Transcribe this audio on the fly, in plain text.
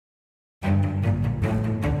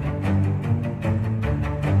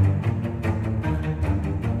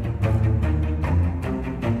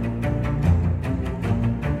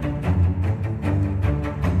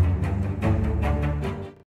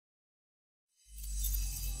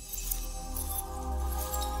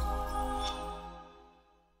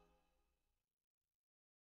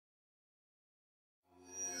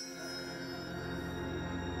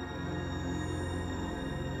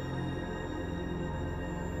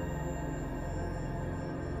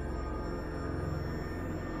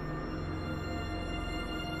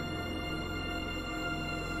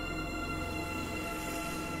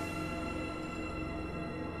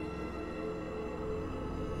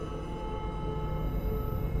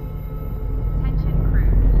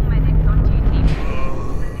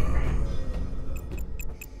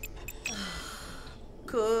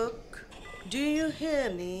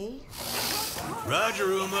Shelley. Roger,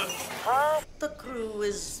 Uma. Half the crew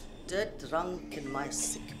is dead drunk in my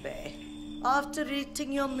sick bay after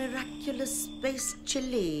eating your miraculous space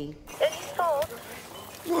chili. Any thoughts?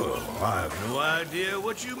 Well, I have no idea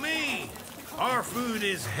what you mean. Our food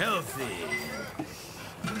is healthy.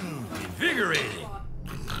 Invigorating.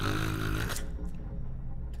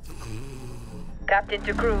 Captain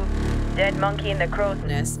to crew. Dead monkey in the crow's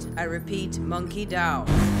Nest. I repeat, monkey down.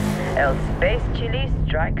 El space chili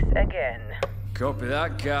strikes again. Copy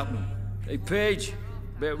that, Captain. Hey, Paige.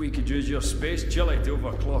 Bet we could use your space chili to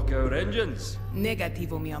overclock our engines.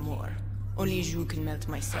 Negativo, mi amor. Only you can melt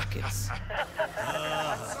my circuits.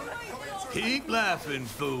 Keep laughing,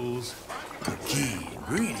 fools. The key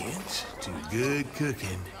ingredient to good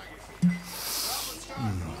cooking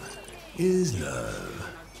is love.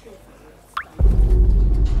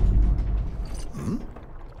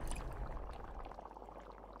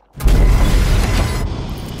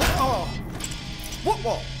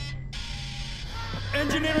 What?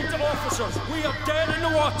 Engineering to officers, we are dead in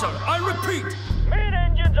the water. I repeat. Main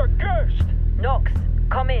engines are cursed. Nox,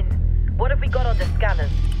 come in. What have we got on the scanners?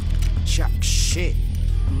 Jack shit.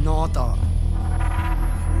 Nada.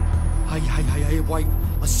 Hey, wait.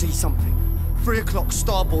 I see something. 3 o'clock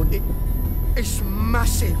starboard. It's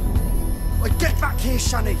massive. Get back here,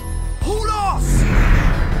 Shani. Hold us!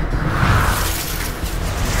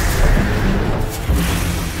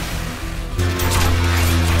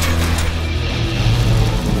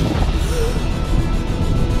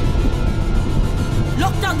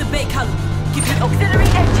 Lock down the bay column. Give it auxiliary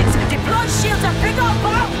engines, deploy shields and bring on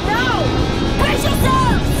board!